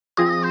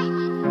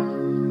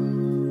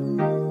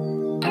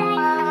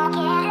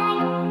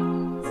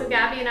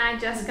I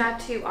just got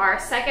to our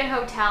second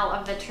hotel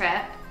of the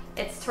trip.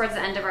 It's towards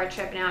the end of our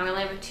trip now. We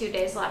only have 2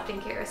 days left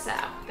in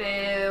Curaçao.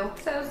 Boo.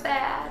 So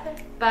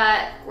sad.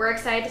 But we're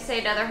excited to stay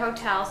at other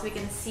hotels so we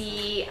can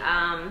see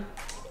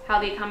how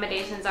the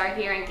accommodations are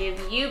here and give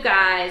you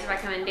guys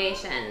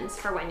recommendations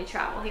for when you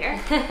travel here.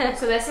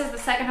 So this is the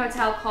second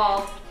hotel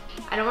called,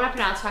 I don't want to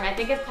pronounce it wrong, I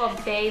think it's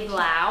called Bay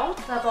Blau.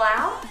 The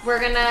Blau?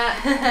 We're gonna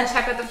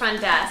check with the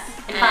front desk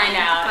and find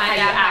out how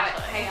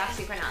you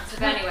actually pronounce it.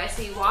 But anyway,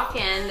 so you walk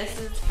in, this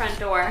is the front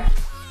door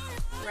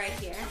right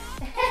here.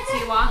 So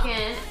you walk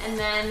in and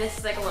then this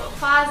is like a little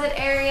closet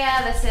area.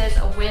 This is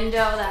a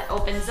window that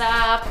opens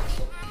up.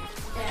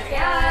 There we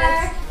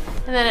are.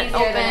 And then it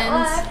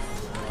opens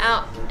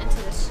out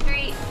into the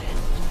street.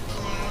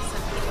 And there's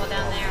some people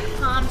down there in a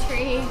palm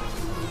tree.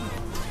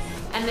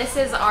 And this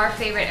is our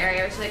favorite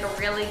area, which is like a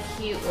really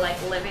cute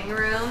like living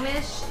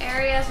room-ish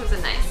area. So there's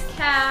a nice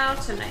couch,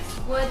 some nice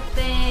wood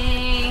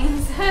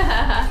things.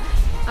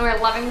 And we're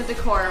loving the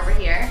decor over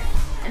here.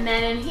 And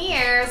then in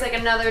here is like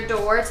another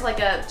door to like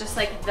just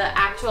like the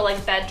actual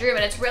like bedroom,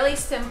 and it's really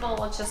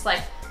simple. It's just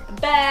like a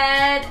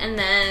bed and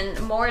then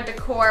more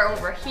decor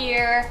over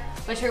here,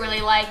 which we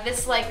really like.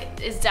 This like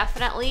is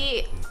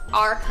definitely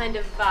our kind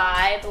of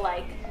vibe,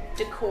 like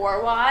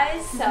decor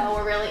wise, so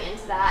we're really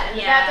into that. And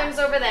the bathroom's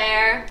over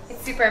there.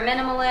 It's super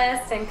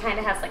minimalist and kind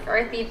of has like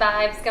earthy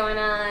vibes going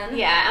on.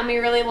 Yeah, and we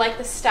really like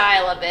the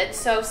style of it.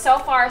 So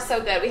far so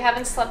good. We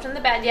haven't slept in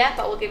the bed yet,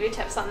 but we'll give you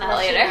tips on that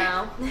later.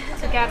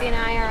 So Gabby and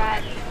I are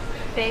at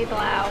Bay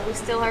Blau. We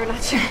still are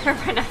not sure if we're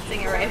pronouncing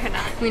it right or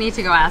not. We need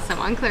to go ask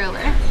someone,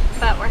 clearly.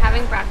 But we're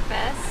having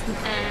breakfast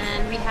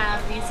and we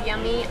have these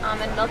yummy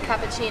almond milk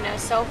cappuccinos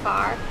so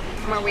far,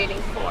 and we're waiting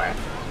for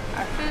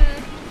our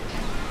food.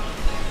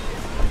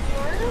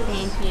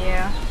 Thank you.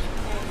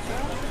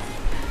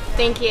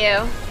 Thank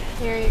you.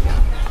 Here you go.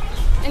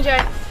 Enjoy.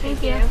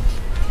 Thank you.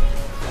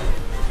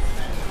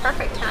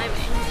 Perfect timing.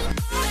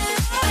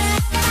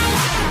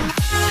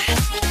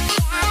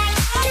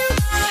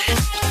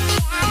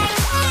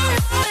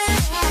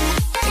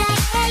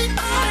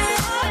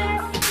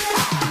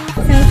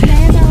 So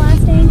today is our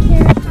last day in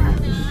Curaçao.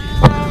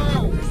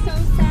 We're so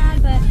sad,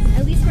 but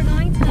at least we're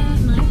going to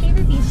my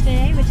favorite beach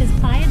today, which is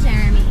Playa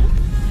Jeremy.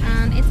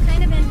 It's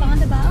kind of in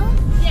Bondabel.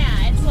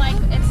 Yeah,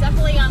 it's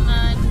definitely on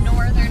the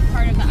northern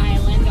part of the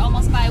island,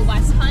 almost by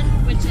West Hunt,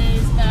 which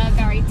is the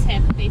very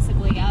tip,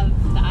 basically, of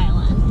the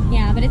island.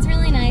 Yeah, but it's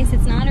really nice.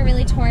 It's not a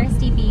really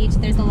touristy beach.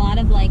 There's a lot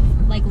of like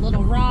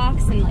little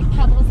rocks and like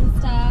pebbles and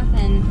stuff,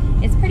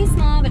 and it's pretty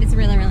small, but it's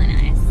really, really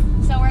nice.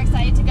 So we're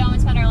excited to go and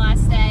spend our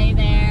last day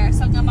there,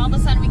 soaking up all the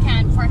sun we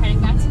can before heading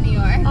back to New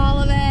York. All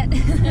of it.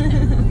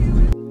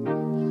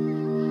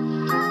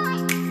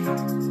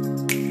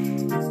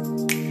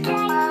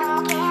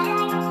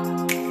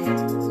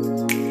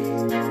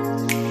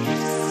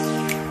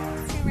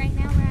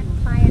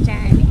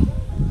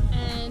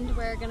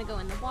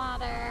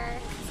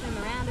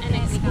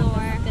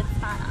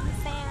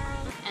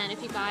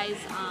 If you guys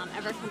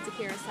ever come to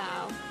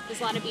Curaçao, there's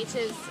a lot of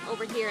beaches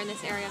over here in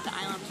this area of the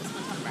island, but this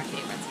one's one of our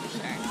favorites for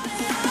sure.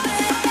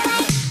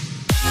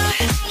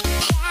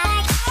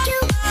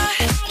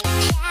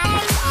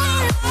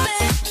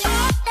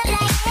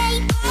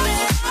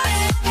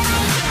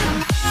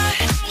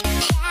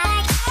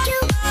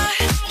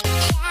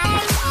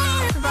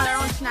 We brought our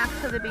own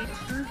snacks to the beach.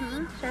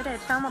 Sure did.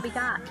 Show them what we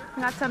got.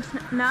 We got some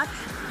nuts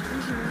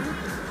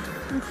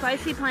and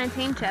spicy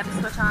plantain chips,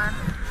 which are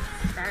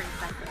very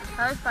spicy.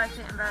 Very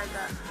spicy and very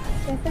good.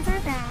 This is our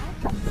bag.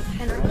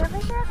 And right over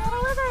here, got a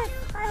lizard.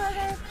 Hi,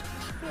 lizard.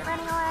 See it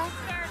running away?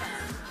 Scared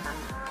him.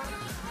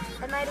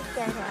 It might have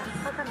scared him.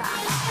 He'll come back.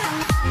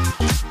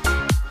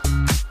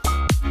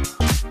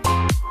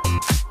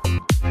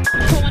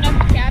 So one of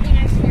Gabby and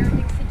I's favorite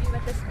things to do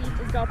at this beach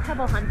is go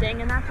pebble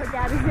hunting, and that's what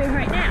Gabby's doing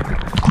right now.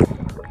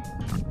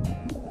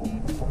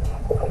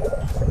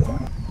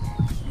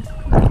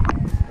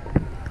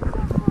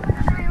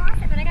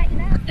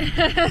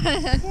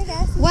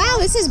 Wow,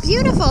 this is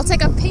beautiful. It's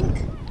like a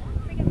pink.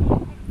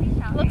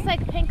 Looks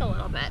like pink a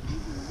little bit.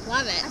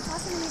 Love it.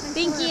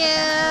 Thank you.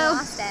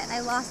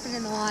 I lost it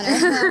in the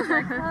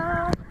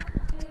water.